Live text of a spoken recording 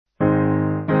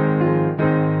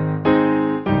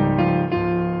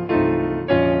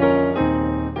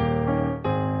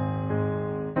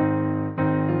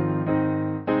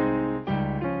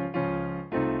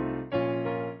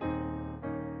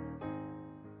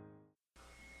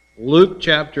Luke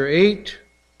chapter 8.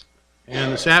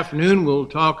 And this afternoon we'll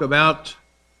talk about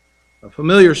a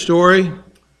familiar story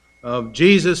of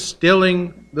Jesus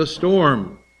stilling the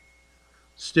storm.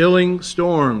 Stilling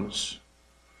storms.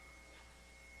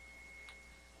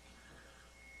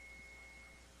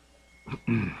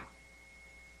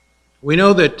 We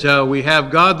know that we have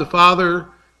God the Father,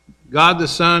 God the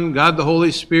Son, God the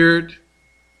Holy Spirit,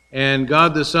 and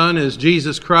God the Son is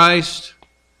Jesus Christ.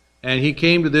 And He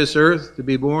came to this earth to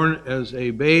be born as a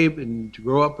babe and to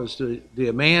grow up as to be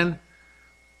a man.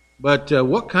 But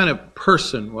what kind of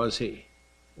person was He?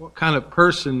 What kind of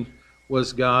person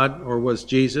was God or was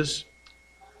Jesus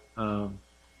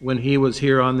when He was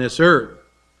here on this earth?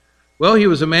 Well, He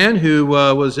was a man who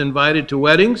was invited to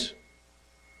weddings.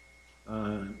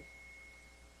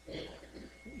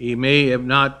 He may have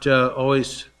not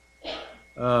always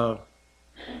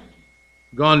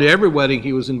gone to every wedding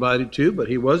he was invited to, but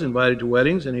he was invited to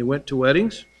weddings, and he went to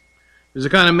weddings. He was the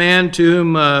kind of man to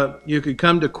whom you could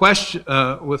come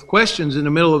to with questions in the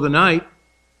middle of the night.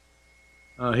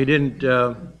 He didn't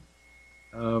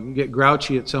get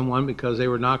grouchy at someone because they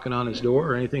were knocking on his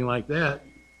door or anything like that.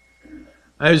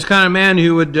 He was the kind of man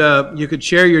who would you could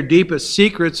share your deepest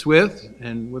secrets with,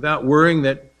 and without worrying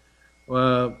that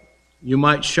you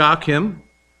might shock him.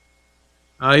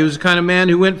 He was the kind of man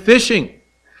who went fishing.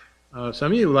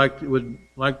 Some of you would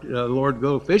like the Lord to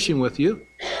go fishing with you.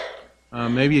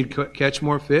 Maybe you'd catch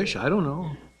more fish. I don't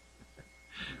know.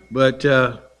 But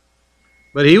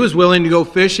he was willing to go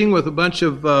fishing with a bunch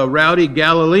of rowdy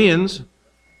Galileans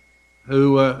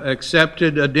who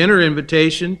accepted a dinner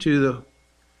invitation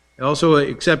also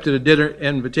accepted a dinner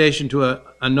invitation to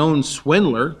a known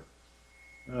swindler.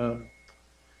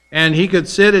 And he could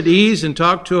sit at ease and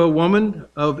talk to a woman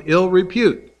of ill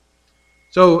repute.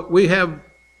 So we have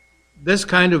this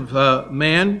kind of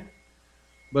man,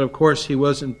 but of course he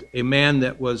wasn't a man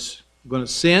that was going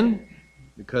to sin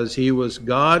because he was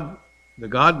God, the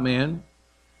God-man,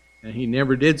 and he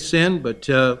never did sin, but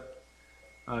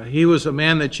he was a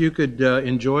man that you could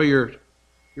enjoy your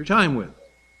time with.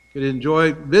 You could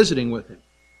enjoy visiting with him,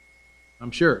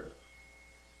 I'm sure.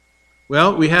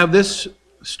 Well, we have this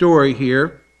story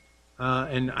here,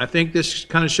 and I think this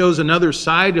kind of shows another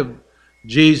side of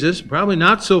Jesus, probably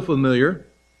not so familiar.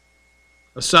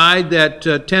 A side that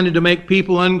tended to make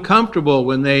people uncomfortable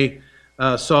when they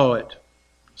saw it.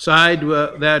 A side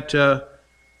that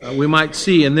we might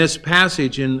see in this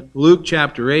passage in Luke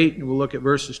chapter 8, and we'll look at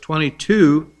verses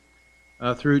 22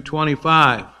 through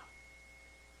 25.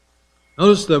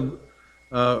 Notice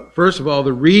first of all,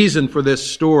 the reason for this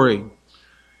story.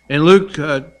 In Luke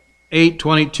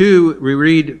 8:22, we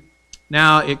read,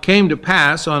 "Now it came to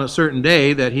pass on a certain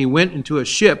day that he went into a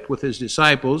ship with his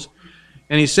disciples,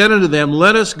 and he said unto them,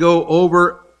 Let us go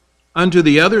over unto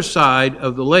the other side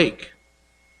of the lake.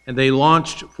 And they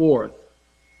launched forth."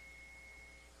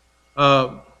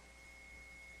 Now,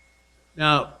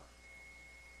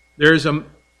 there's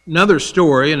another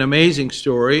story, an amazing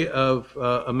story of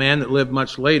a man that lived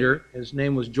much later. His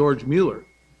name was George Mueller.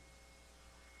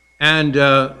 And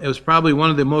it was probably one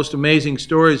of the most amazing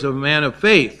stories of a man of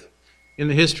faith in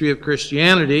the history of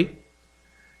Christianity.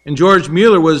 And George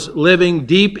Mueller was living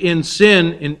deep in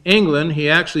sin in England. He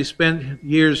actually spent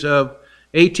years of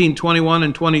 1821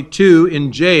 and 22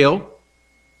 in jail.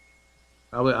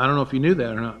 Probably, I don't know if you knew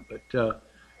that or not, but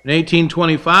in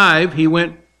 1825 he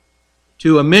went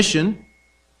to a mission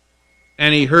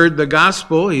and he heard the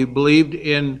gospel. He believed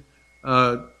in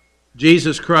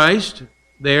Jesus Christ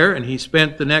there, and he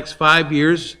spent the next 5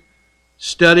 years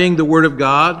studying the Word of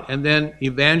God and then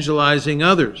evangelizing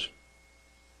others.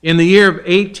 In the year of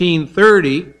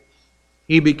 1830,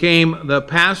 he became the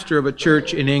pastor of a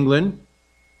church in England.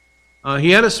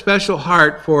 He had a special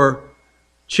heart for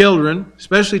children,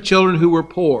 especially children who were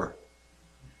poor.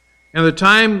 And the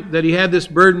time that he had this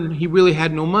burden, he really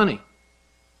had no money.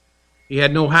 He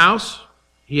had no house.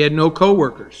 He had no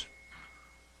co-workers.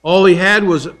 All he had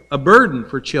was a burden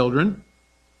for children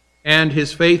and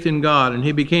his faith in God. And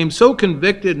he became so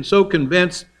convicted and so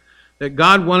convinced that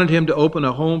God wanted him to open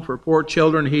a home for poor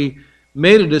children, he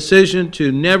made a decision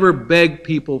to never beg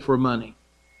people for money.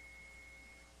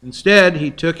 Instead,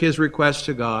 he took his request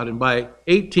to God, and by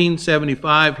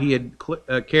 1875, he had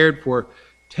cared for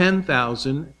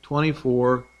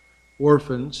 10,024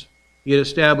 orphans. He had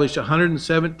established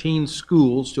 117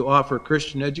 schools to offer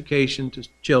Christian education to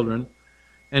children,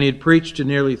 and he had preached to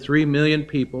nearly 3 million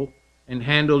people and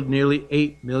handled nearly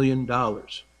 $8 million.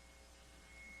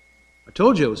 I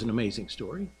told you it was an amazing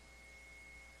story.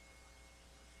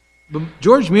 But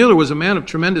George Mueller was a man of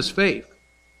tremendous faith.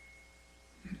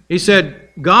 He said,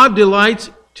 God delights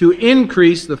to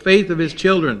increase the faith of His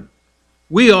children.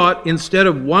 We ought, instead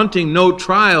of wanting no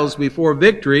trials before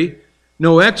victory,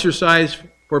 no exercise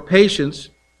for patience,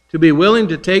 to be willing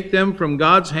to take them from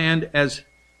God's hand as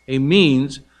a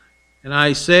means. And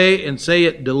I say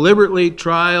it deliberately,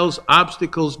 trials,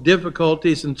 obstacles,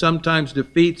 difficulties, and sometimes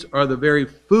defeats are the very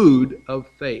food of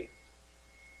faith.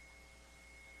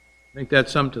 I think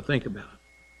that's something to think about.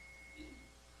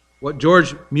 What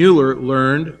George Mueller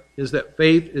learned is that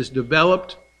faith is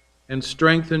developed and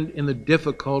strengthened in the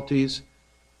difficulties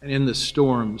and in the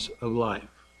storms of life.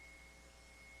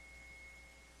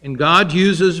 And God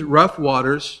uses rough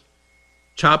waters,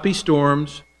 choppy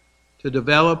storms, to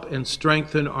develop and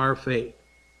strengthen our faith.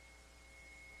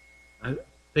 I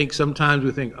think sometimes we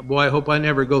think, boy, I hope I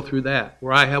never go through that,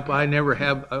 or I hope I never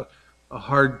have a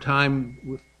hard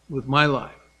time with my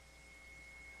life.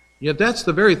 Yet that's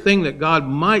the very thing that God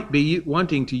might be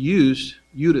wanting to use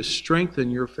you to strengthen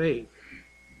your faith.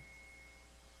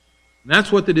 And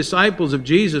that's what the disciples of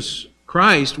Jesus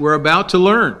Christ were about to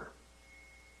learn.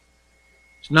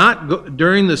 It's not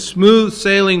during the smooth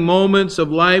sailing moments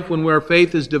of life when our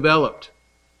faith is developed.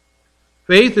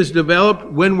 Faith is developed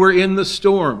when we're in the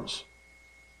storms.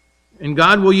 And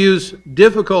God will use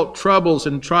difficult troubles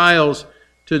and trials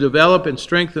to develop and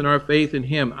strengthen our faith in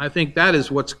Him. I think that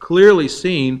is what's clearly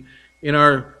seen in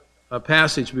our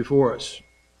passage before us.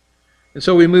 And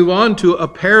so we move on to a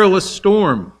perilous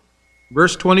storm.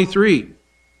 Verse 23.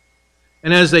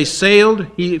 And as they sailed,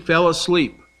 he fell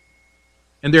asleep.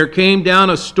 And there came down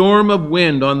a storm of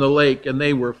wind on the lake, and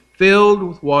they were filled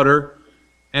with water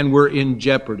and were in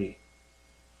jeopardy.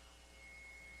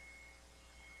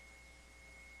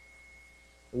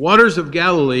 The waters of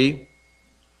Galilee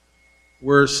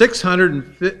were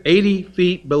 680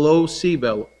 feet below sea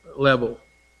level.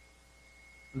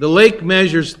 The lake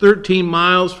measures 13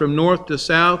 miles from north to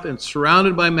south and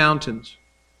surrounded by mountains.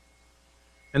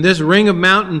 And this ring of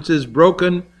mountains is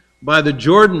broken by the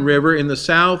Jordan River in the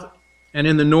south, and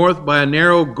in the north by a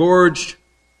narrow gorge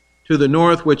to the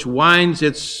north, which winds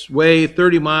its way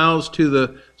 30 miles to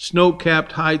the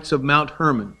snow-capped heights of Mount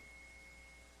Hermon.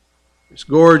 This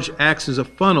gorge acts as a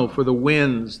funnel for the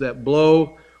winds that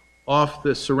blow off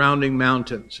the surrounding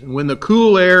mountains. And when the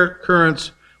cool air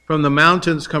currents from the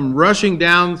mountains come rushing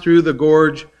down through the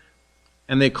gorge,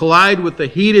 and they collide with the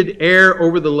heated air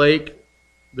over the lake,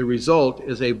 the result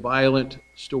is a violent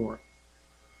storm.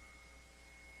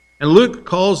 And Luke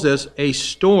calls this a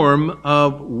storm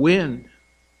of wind.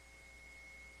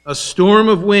 A storm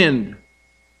of wind.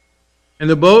 And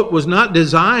the boat was not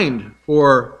designed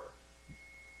for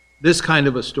this kind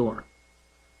of a storm.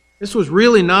 This was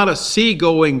really not a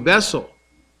seagoing vessel.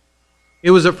 It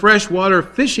was a freshwater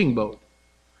fishing boat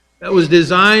that was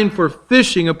designed for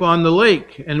fishing upon the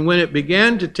lake. And when it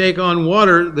began to take on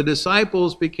water, the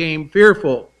disciples became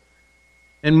fearful.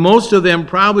 And most of them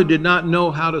probably did not know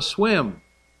how to swim.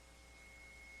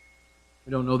 We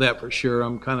don't know that for sure.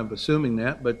 I'm kind of assuming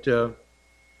that. But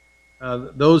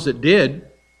those that did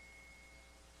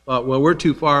thought, well, we're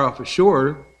too far off the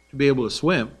shore to be able to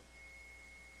swim.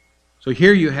 So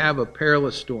here you have a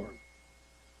perilous storm.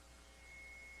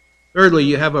 Thirdly,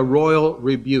 you have a royal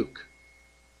rebuke.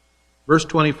 Verse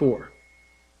 24.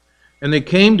 And they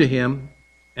came to him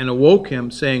and awoke him,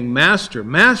 saying, Master,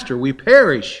 Master, we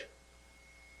perish.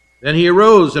 Then he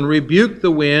arose and rebuked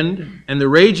the wind and the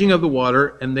raging of the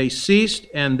water, and they ceased,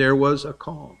 and there was a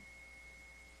calm.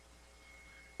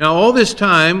 Now all this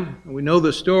time, we know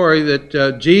the story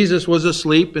that Jesus was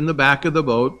asleep in the back of the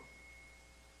boat.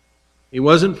 He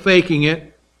wasn't faking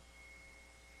it.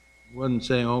 He wasn't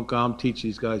saying, oh, God, teach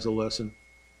these guys a lesson.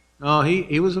 No,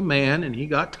 he was a man, and he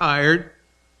got tired.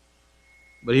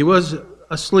 But he was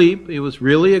asleep. He was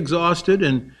really exhausted,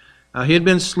 and he had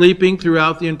been sleeping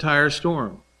throughout the entire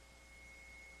storm.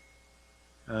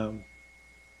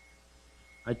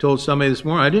 I told somebody this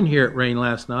morning, I didn't hear it rain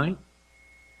last night.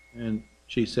 And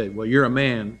she said, well, you're a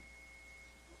man.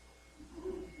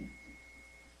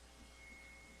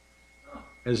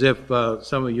 As if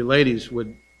some of you ladies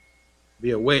would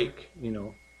be awake, you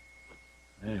know.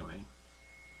 Anyway.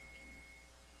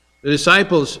 The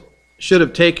disciples should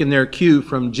have taken their cue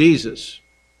from Jesus.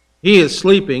 He is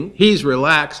sleeping. He's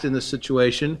relaxed in the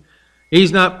situation.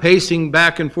 He's not pacing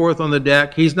back and forth on the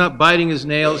deck. He's not biting his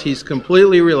nails. He's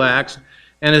completely relaxed.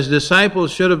 And his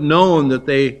disciples should have known that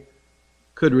they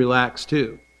could relax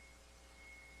too.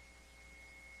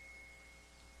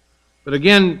 But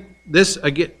again, this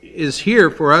is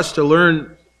here for us to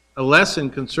learn a lesson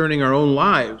concerning our own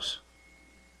lives.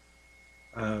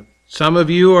 Some of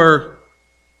you are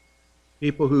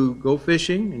people who go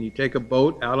fishing and you take a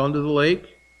boat out onto the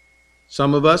lake.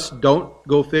 Some of us don't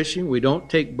go fishing. We don't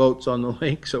take boats on the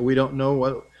lake, so we don't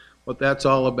know what that's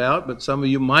all about, but some of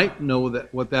you might know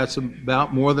what that's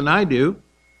about more than I do.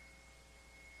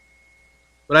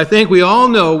 But I think we all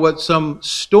know what some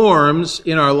storms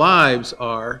in our lives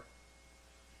are.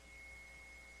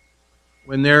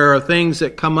 When there are things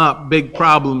that come up, big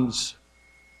problems,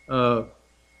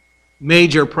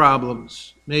 major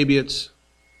problems. Maybe it's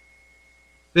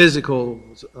physical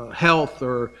health,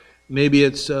 or maybe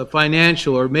it's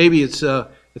financial, or maybe it's a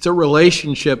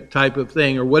relationship type of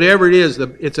thing, or whatever it is.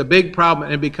 It's a big problem,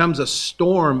 and it becomes a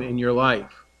storm in your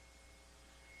life.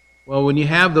 Well, when you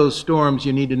have those storms,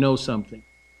 you need to know something.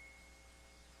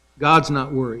 God's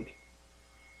not worried.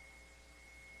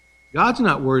 God's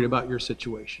not worried about your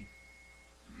situation.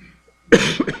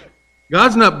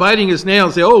 God's not biting his nails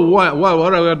and saying, oh, what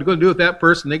are I going to do with that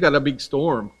person? They got a big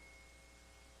storm.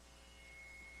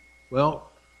 Well,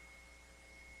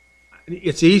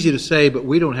 it's easy to say, but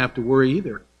we don't have to worry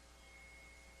either.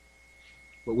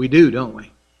 But we do, don't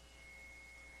we?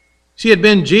 See, it had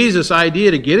been Jesus'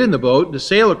 idea to get in the boat and to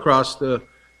sail across the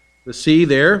sea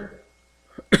there.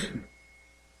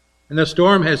 And the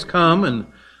storm has come, and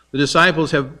the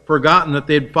disciples have forgotten that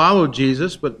they'd followed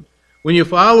Jesus. But when you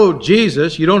follow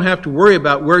Jesus, you don't have to worry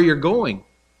about where you're going.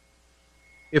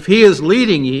 If he is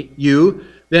leading you,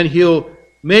 then he'll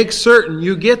make certain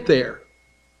you get there.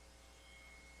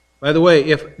 By the way,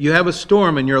 if you have a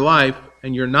storm in your life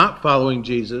and you're not following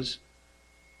Jesus,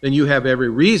 then you have every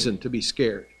reason to be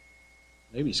scared.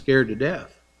 Maybe scared to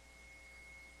death.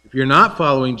 If you're not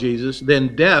following Jesus,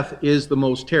 then death is the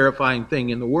most terrifying thing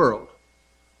in the world.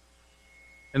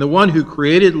 And the one who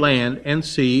created land and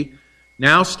sea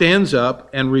now stands up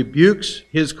and rebukes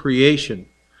his creation.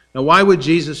 Now, why would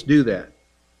Jesus do that?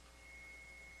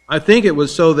 I think it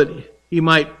was so that he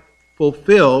might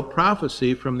fulfill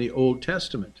prophecy from the Old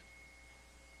Testament.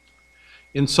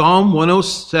 In Psalm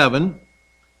 107,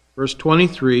 verse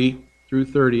 23 through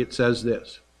 30, it says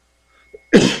this.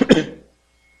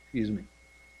 Excuse me.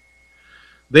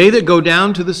 They that go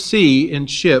down to the sea in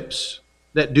ships,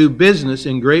 that do business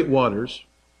in great waters,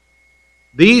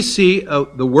 these see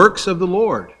the works of the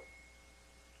Lord,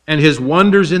 and his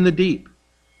wonders in the deep.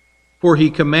 For he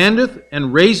commandeth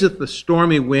and raiseth the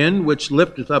stormy wind, which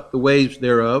lifteth up the waves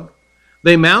thereof.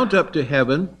 They mount up to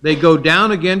heaven, they go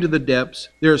down again to the depths.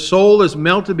 Their soul is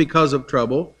melted because of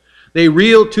trouble. They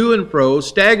reel to and fro,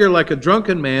 stagger like a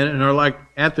drunken man, and are like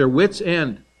at their wits'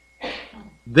 end.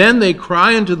 Then they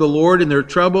cry unto the Lord in their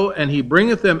trouble, and he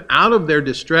bringeth them out of their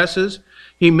distresses.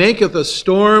 He maketh a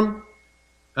storm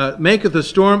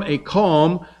a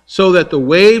calm, so that the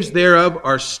waves thereof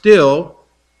are still.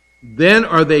 Then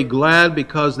are they glad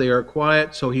because they are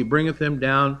quiet. So he bringeth them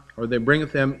down, or they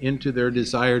bringeth them into their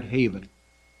desired haven.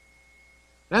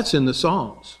 That's in the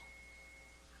Psalms.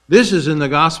 This is in the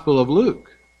Gospel of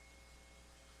Luke.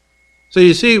 So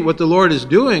you see what the Lord is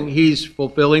doing. He's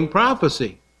fulfilling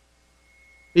prophecy.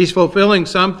 He's fulfilling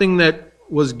something that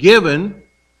was given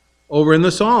over in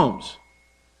the Psalms.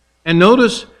 And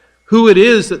notice who it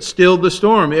is that stilled the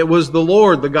storm. It was the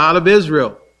Lord, the God of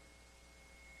Israel.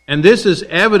 And this is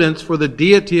evidence for the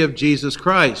deity of Jesus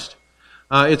Christ.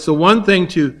 It's the one thing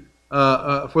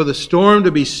for the storm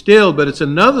to be stilled, but it's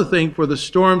another thing for the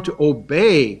storm to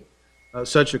obey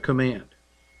such a command.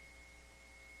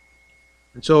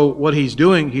 And so what he's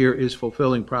doing here is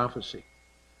fulfilling prophecy.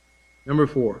 Number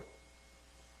 4,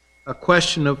 a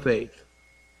question of faith.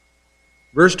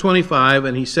 Verse 25,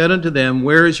 and he said unto them,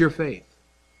 where is your faith?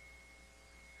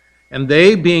 And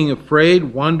they, being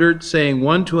afraid, wondered, saying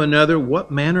one to another,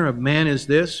 what manner of man is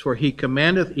this? For he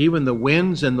commandeth even the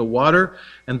winds and the water,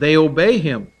 and they obey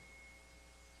him.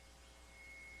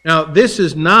 Now, this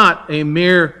is not a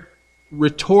mere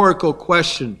rhetorical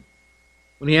question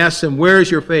when he asks them, where is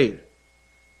your faith?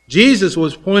 Jesus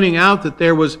was pointing out that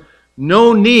there was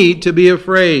no need to be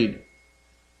afraid.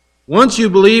 Once you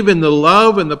believe in the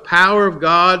love and the power of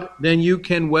God, then you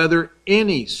can weather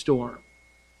any storm.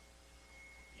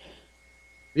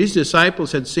 These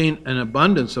disciples had seen an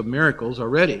abundance of miracles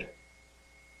already.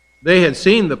 They had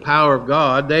seen the power of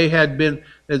God. They had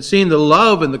seen the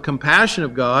love and the compassion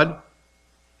of God,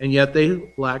 and yet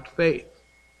they lacked faith.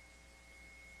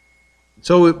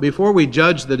 So before we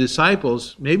judge the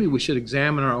disciples, maybe we should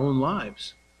examine our own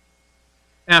lives.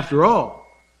 After all,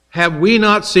 have we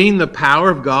not seen the power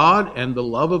of God and the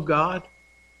love of God?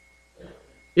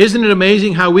 Isn't it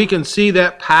amazing how we can see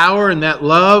that power and that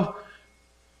love,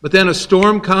 but then a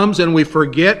storm comes and we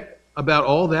forget about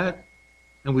all that,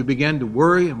 and we begin to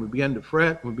worry and we begin to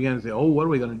fret and we begin to say, oh, what are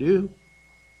we going to do?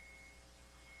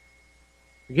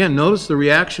 Again, notice the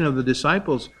reaction of the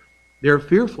disciples. They're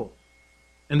fearful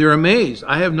and they're amazed.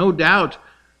 I have no doubt,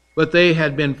 but they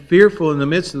had been fearful in the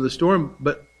midst of the storm,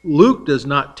 but Luke does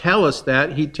not tell us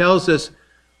that. He tells us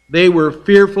they were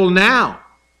fearful now.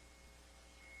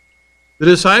 The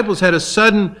disciples had a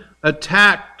sudden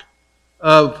attack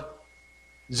of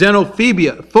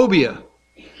xenophobia.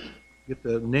 Get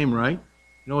the name right.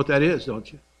 You know what that is,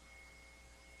 don't you?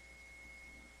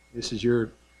 This is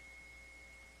your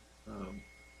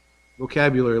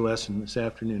vocabulary lesson this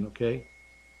afternoon, okay?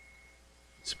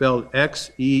 It's spelled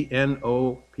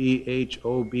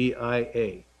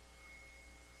Xenophobia.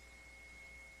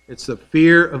 It's the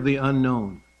fear of the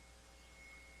unknown.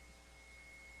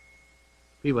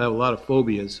 People have a lot of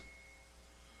phobias.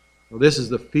 Well, this is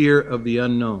the fear of the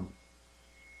unknown.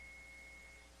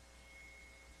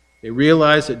 They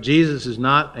realize that Jesus is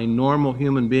not a normal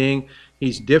human being.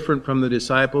 He's different from the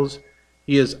disciples.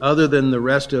 He is other than the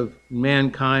rest of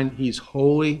mankind. He's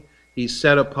holy. He's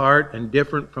set apart and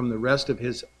different from the rest of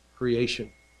His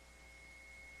creation.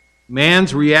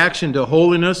 Man's reaction to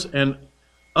holiness and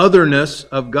otherness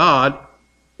of God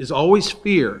is always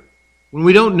fear. When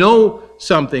we don't know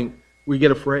something, we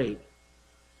get afraid.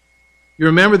 You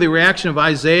remember the reaction of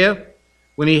Isaiah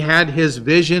when he had his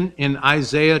vision in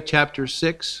Isaiah chapter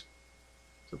 6?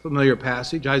 It's a familiar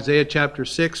passage. Isaiah chapter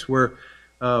 6, where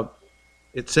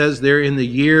it says there, in the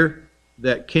year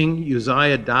that King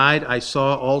Uzziah died, I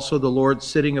saw also the Lord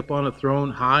sitting upon a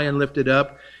throne, high and lifted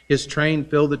up. His train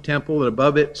filled the temple, and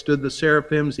above it stood the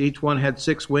seraphims. Each one had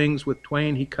 6 wings. With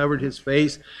twain he covered his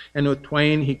face, and with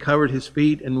twain he covered his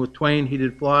feet, and with twain he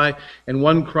did fly. And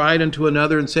one cried unto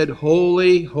another and said,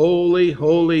 Holy, holy,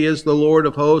 holy is the Lord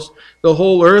of hosts. The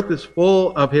whole earth is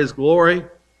full of His glory.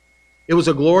 It was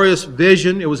a glorious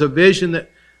vision. It was a vision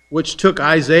which took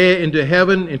Isaiah into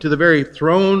heaven, into the very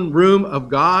throne room of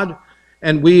God.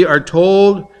 And we are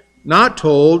not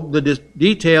told the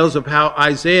details of how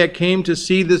Isaiah came to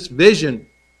see this vision.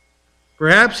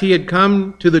 Perhaps he had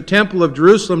come to the temple of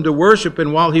Jerusalem to worship,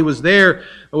 and while he was there,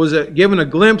 was given a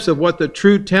glimpse of what the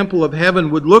true temple of heaven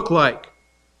would look like.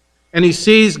 And he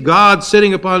sees God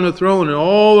sitting upon the throne, and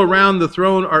all around the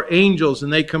throne are angels,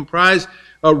 and they comprise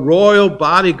a royal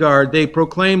bodyguard. They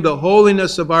proclaim the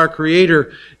holiness of our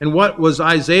Creator. And what was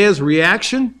Isaiah's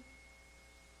reaction?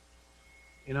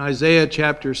 In Isaiah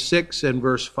chapter 6 and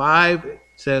verse 5, it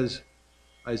says,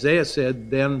 Isaiah said,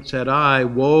 Then said I,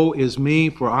 Woe is me,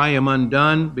 for I am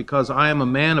undone, because I am a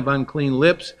man of unclean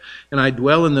lips, and I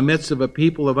dwell in the midst of a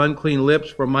people of unclean lips,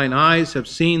 for mine eyes have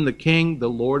seen the King, the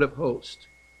Lord of hosts.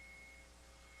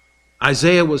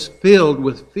 Isaiah was filled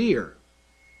with fear.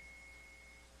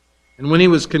 And when he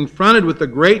was confronted with the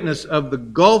greatness of the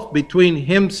gulf between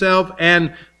himself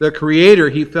and the Creator,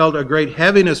 he felt a great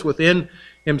heaviness within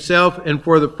himself. And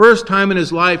for the first time in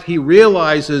his life, he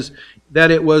realizes that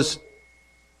it was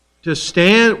to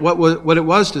stand, what it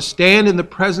was to stand in the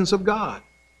presence of God.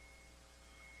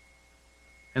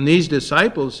 And these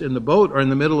disciples in the boat or in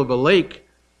the middle of a lake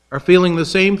are feeling the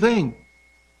same thing.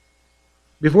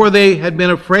 Before they had been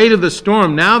afraid of the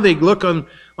storm, now they look on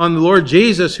the Lord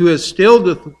Jesus, who has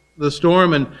stilled the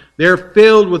storm, and they're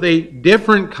filled with a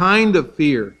different kind of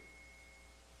fear.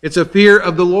 It's a fear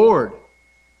of the Lord.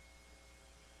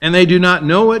 And they do not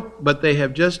know it, but they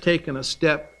have just taken a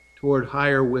step toward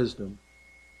higher wisdom.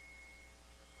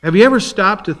 Have you ever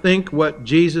stopped to think what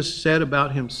Jesus said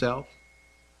about Himself?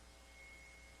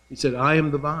 He said, I am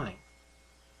the vine.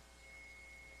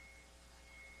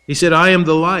 He said, I am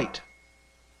the light.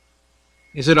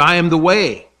 He said, I am the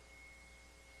way.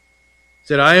 He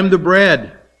said, I am the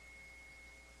bread.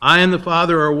 I and the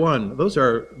Father are one. Those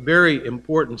are very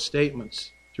important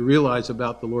statements to realize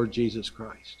about the Lord Jesus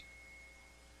Christ.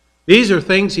 These are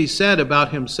things He said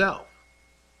about Himself.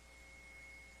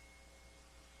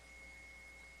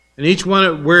 And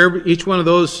wherever each one of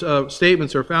those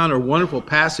statements are found are wonderful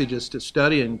passages to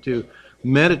study and to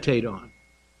meditate on.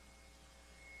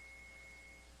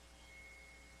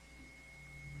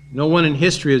 No one in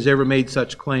history has ever made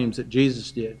such claims that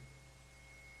Jesus did.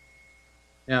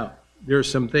 Now, there are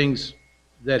some things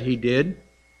that He did.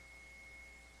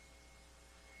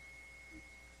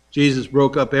 Jesus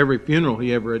broke up every funeral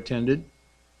He ever attended.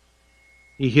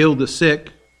 He healed the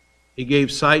sick. He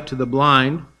gave sight to the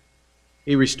blind.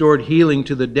 He restored healing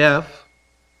to the deaf.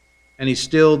 And He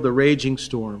stilled the raging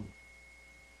storm.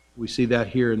 We see that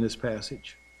here in this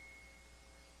passage.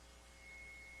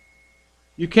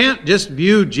 You can't just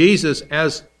view Jesus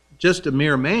as just a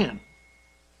mere man.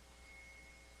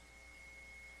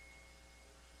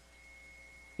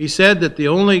 He said that the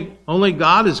only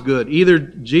God is good. Either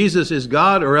Jesus is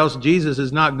God or else Jesus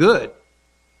is not good.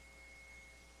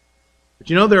 But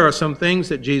you know, there are some things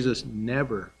that Jesus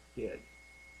never did.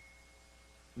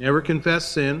 Never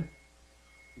confessed sin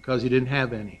because He didn't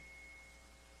have any.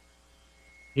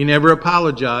 He never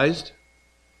apologized.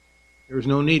 There was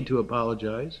no need to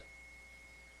apologize.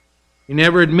 He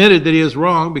never admitted that he was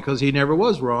wrong because he never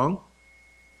was wrong.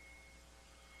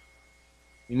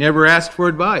 He never asked for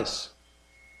advice.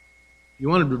 If you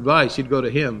wanted advice, you'd go to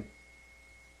him.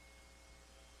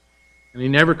 And he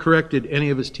never corrected any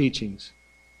of his teachings.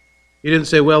 He didn't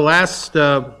say, well, last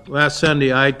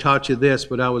Sunday I taught you this,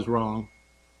 but I was wrong.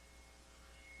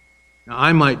 Now,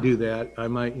 I might do that. I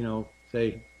might,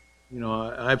 say,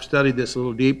 I've studied this a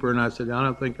little deeper, and I said, I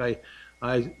don't think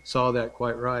I saw that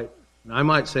quite right. And I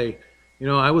might say,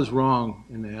 I was wrong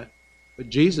in that. But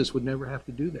Jesus would never have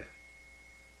to do that.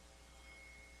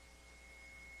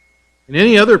 In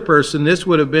any other person, this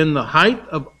would have been the height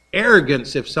of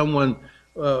arrogance if someone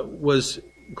was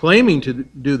claiming to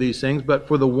do these things. But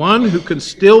for the one who can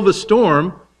still the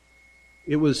storm,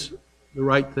 it was the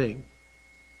right thing.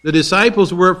 The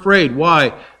disciples were afraid.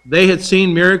 Why? They had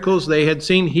seen miracles, they had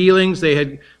seen healings, they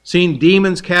had seen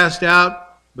demons cast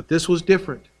out, but this was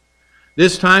different.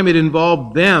 This time it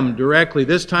involved them directly.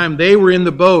 This time they were in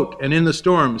the boat and in the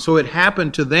storm, so it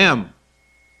happened to them.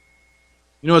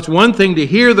 It's one thing to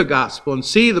hear the gospel and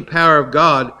see the power of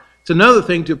God. It's another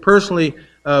thing to personally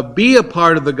be a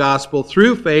part of the gospel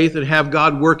through faith and have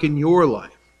God work in your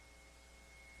life.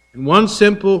 And one is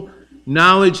simple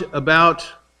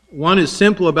about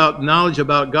knowledge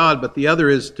about God, but the other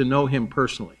is to know Him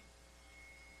personally.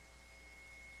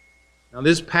 Now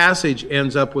this passage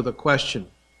ends up with a question.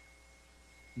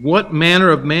 What manner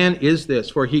of man is this?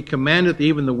 For he commandeth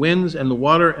even the winds and the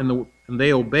water, and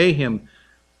they obey him.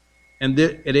 And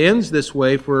it ends this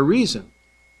way for a reason.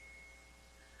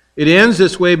 It ends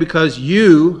this way because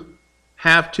you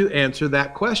have to answer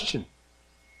that question.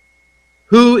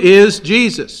 Who is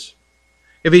Jesus?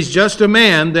 If he's just a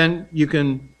man, then you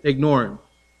can ignore him.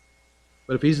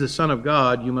 But if he's the Son of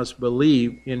God, you must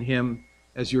believe in him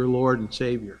as your Lord and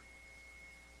Savior.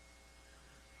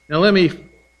 Now let me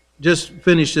just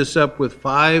finish this up with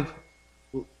 5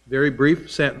 very brief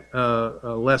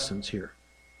lessons here.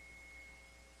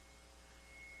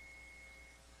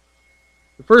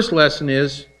 The first lesson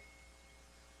is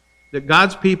that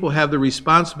God's people have the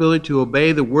responsibility to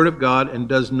obey the Word of God and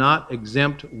does not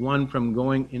exempt one from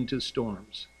going into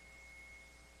storms.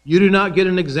 You do not get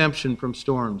an exemption from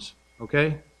storms,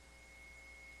 okay?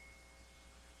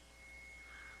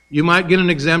 You might get an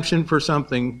exemption for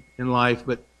something in life,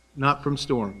 but not from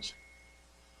storms.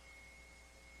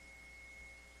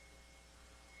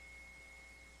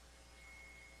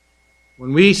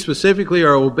 When we specifically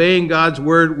are obeying God's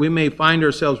word, we may find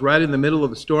ourselves right in the middle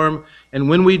of a storm, and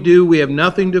when we do, we have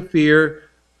nothing to fear,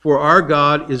 for our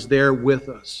God is there with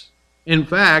us. In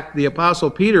fact, the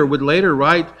Apostle Peter would later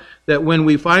write that when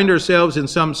we find ourselves in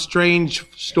some strange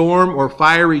storm or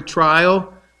fiery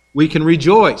trial, we can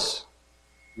rejoice.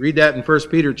 Read that in 1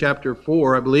 Peter chapter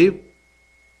 4, I believe.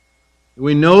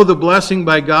 We know the blessing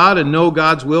by God and know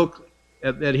God's will,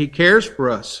 that He cares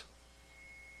for us.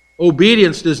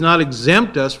 Obedience does not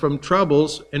exempt us from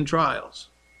troubles and trials.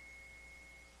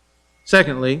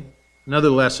 Secondly, another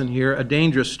lesson here, a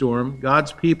dangerous storm.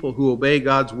 God's people who obey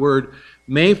God's word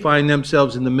may find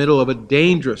themselves in the middle of a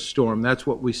dangerous storm. That's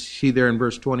what we see there in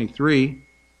verse 23.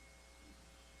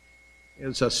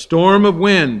 It's a storm of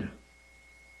wind,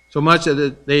 so much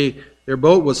that their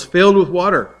boat was filled with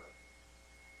water.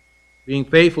 Being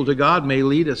faithful to God may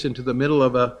lead us into the middle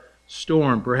of a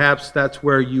storm. Perhaps that's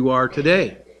where you are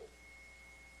today.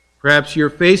 Perhaps you're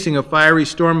facing a fiery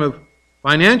storm of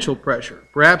financial pressure.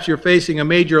 Perhaps you're facing a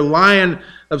major lion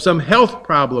of some health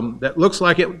problem that looks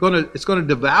like it's going to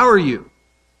devour you.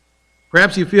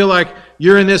 Perhaps you feel like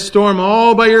you're in this storm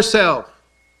all by yourself.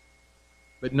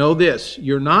 But know this,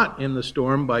 you're not in the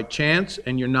storm by chance,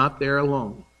 and you're not there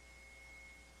alone.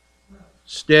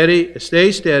 Stay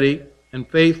steady and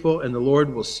faithful, and the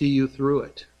Lord will see you through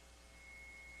it.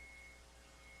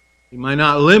 He might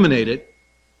not eliminate it,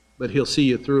 but He'll see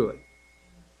you through it.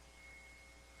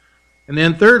 And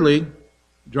then thirdly,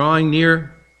 drawing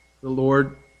near the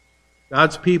Lord.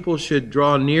 God's people should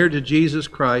draw near to Jesus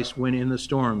Christ when in the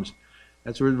storms.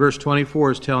 That's what verse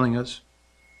 24 is telling us.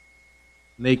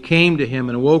 And they came to Him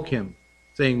and awoke Him,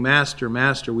 saying, Master,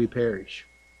 Master, we perish.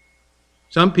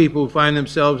 Some people who find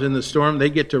themselves in the storm,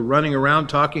 they get to running around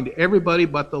talking to everybody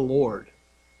but the Lord.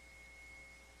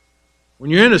 When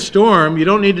you're in a storm, you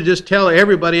don't need to just tell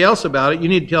everybody else about it. You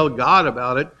need to tell God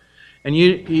about it. And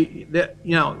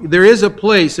there is a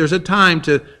place, there's a time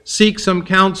to seek some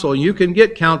counsel. You can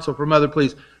get counsel from other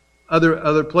places,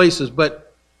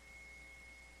 but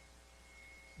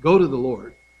go to the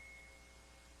Lord.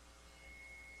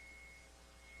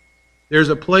 There's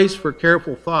a place for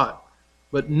careful thought,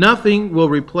 but nothing will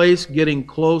replace getting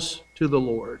close to the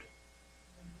Lord.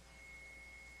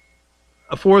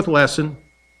 A fourth lesson,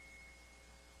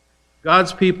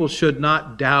 God's people should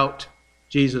not doubt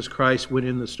Jesus Christ when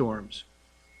in the storms.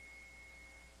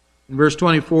 In verse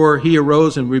 24, he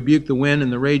arose and rebuked the wind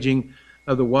and the raging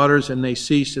of the waters, and they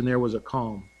ceased, and there was a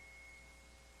calm.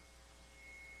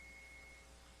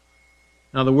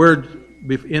 Now the word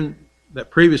in that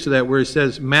previous to that, where it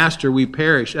says, Master, we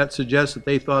perish, that suggests that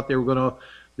they thought they were going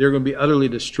to be utterly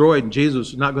destroyed, and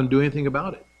Jesus was not going to do anything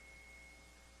about it.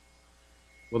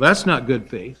 Well, that's not good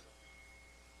faith.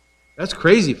 That's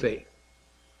crazy faith.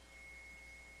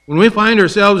 When we find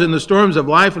ourselves in the storms of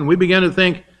life and we begin to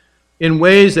think in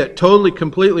ways that totally,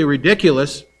 completely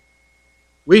ridiculous,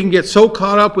 we can get so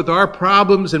caught up with our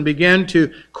problems and begin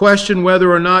to question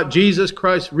whether or not Jesus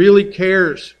Christ really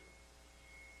cares.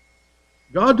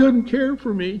 God doesn't care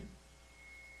for me.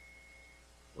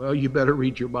 Well, you better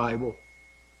read your Bible.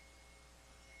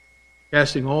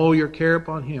 Casting all your care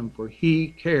upon Him, for He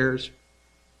cares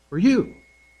for you.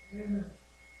 Amen.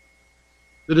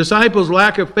 The disciples'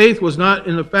 lack of faith was not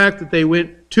in the fact that they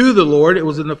went to the Lord, it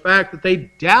was in the fact that they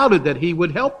doubted that He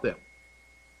would help them.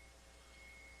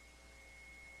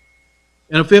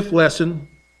 And a fifth lesson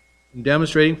in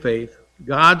demonstrating faith,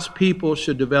 God's people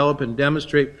should develop and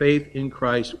demonstrate faith in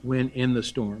Christ when in the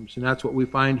storms. And that's what we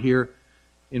find here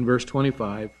in verse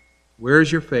 25. Where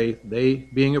is your faith? They,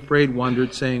 being afraid,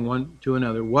 wondered, saying one to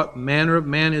another, What manner of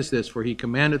man is this? For he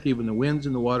commandeth even the winds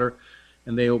and the water,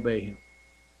 and they obey him.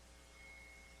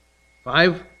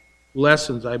 5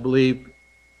 lessons, I believe,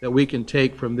 that we can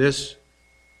take from this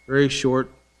very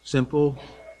short, simple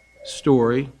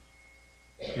story.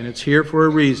 And it's here for a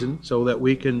reason, so that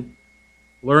we can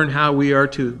learn how we are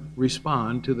to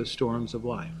respond to the storms of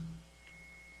life.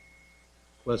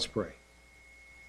 Let's pray.